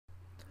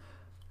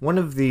One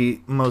of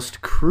the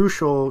most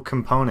crucial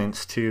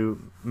components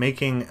to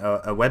making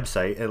a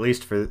website, at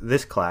least for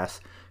this class,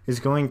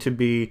 is going to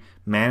be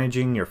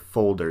managing your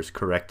folders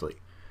correctly.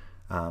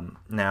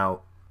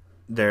 Now,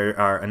 there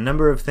are a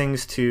number of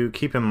things to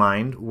keep in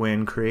mind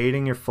when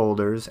creating your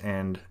folders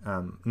and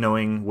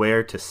knowing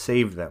where to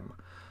save them.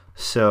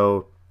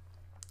 So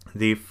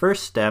the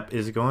first step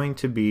is going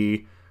to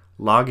be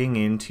logging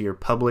into your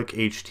public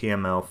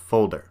HTML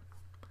folder.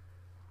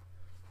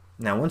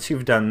 Now, once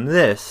you've done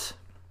this,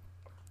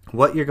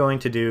 what you're going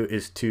to do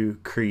is to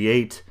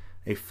create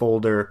a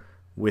folder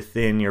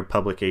within your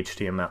public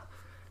HTML.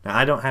 Now,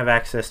 I don't have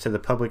access to the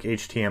public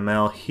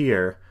HTML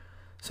here,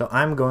 so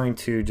I'm going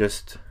to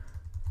just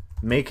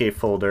make a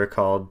folder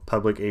called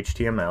public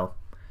HTML,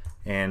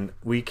 and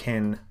we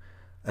can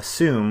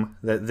assume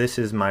that this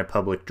is my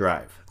public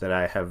drive that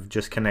I have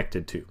just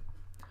connected to.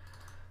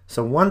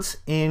 So once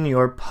in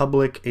your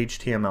public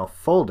HTML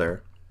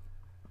folder,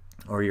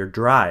 or your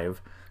drive,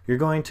 you're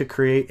going to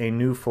create a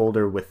new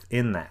folder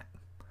within that.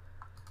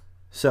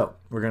 So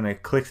we're going to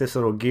click this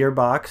little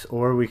gearbox,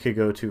 or we could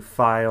go to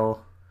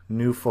File,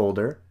 New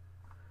Folder,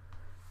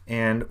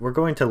 and we're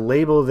going to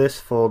label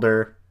this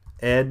folder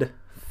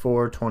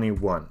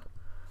ed421,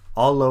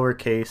 all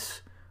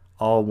lowercase,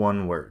 all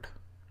one word.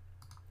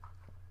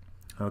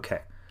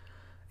 Okay,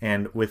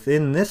 and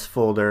within this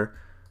folder,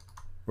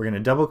 we're going to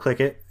double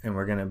click it, and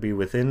we're going to be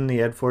within the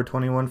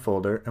ed421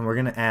 folder, and we're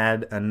going to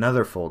add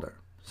another folder.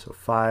 So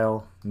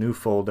File, New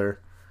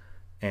Folder,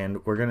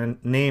 and we're going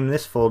to name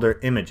this folder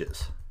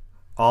Images,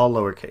 all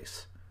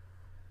lowercase.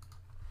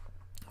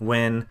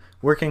 When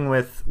working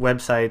with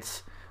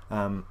websites,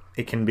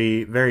 it can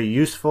be very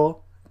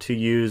useful to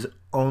use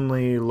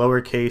only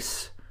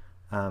lowercase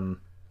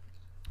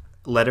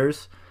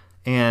letters,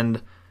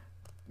 and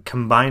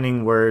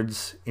combining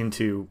words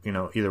into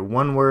either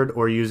one word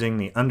or using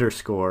the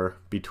underscore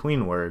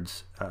between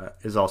words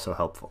is also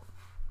helpful.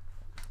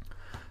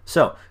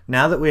 So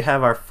now that we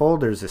have our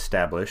folders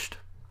established,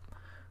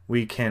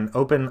 we can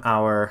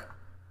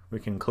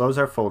close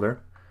our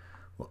folder.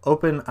 We'll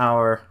open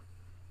our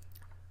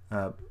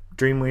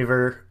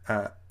Dreamweaver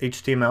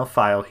HTML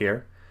file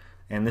here,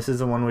 and this is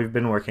the one we've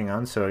been working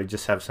on, so I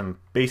just have some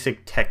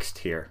basic text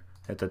here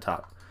at the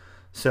top.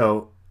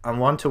 So I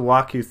want to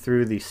walk you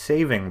through the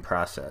saving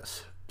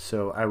process.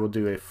 So I will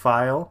do a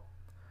File,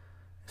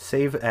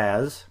 Save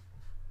As,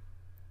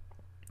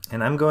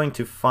 and I'm going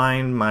to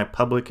find my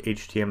public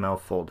HTML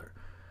folder.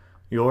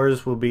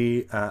 Yours will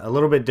be a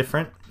little bit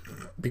different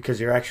because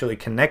you're actually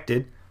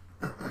connected,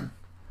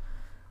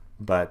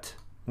 but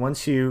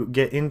once you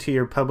get into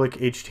your public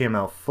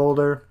HTML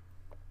folder,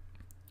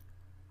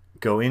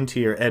 go into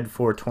your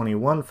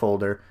ed421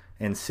 folder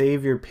and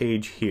save your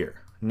page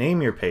here.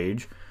 Name your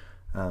page.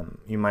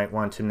 You might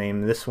want to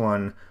name this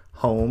one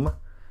Home,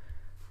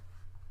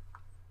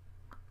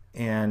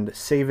 and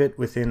save it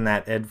within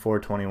that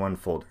ed421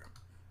 folder.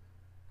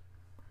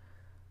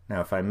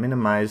 Now if I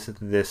minimize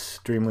this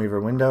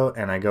Dreamweaver window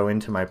and I go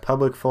into my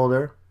public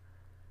folder,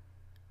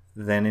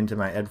 then into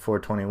my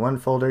ed421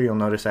 folder, you'll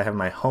notice I have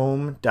my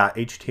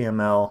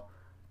home.html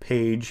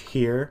page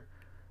here,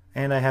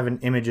 and I have an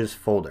images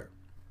folder.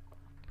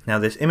 Now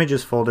this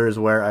images folder is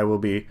where I will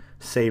be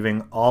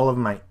saving all of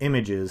my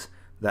images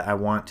that I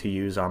want to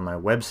use on my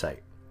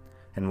website.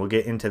 And we'll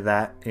get into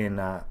that in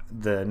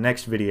the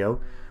next video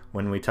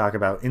when we talk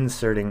about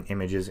inserting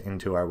images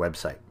into our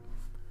website.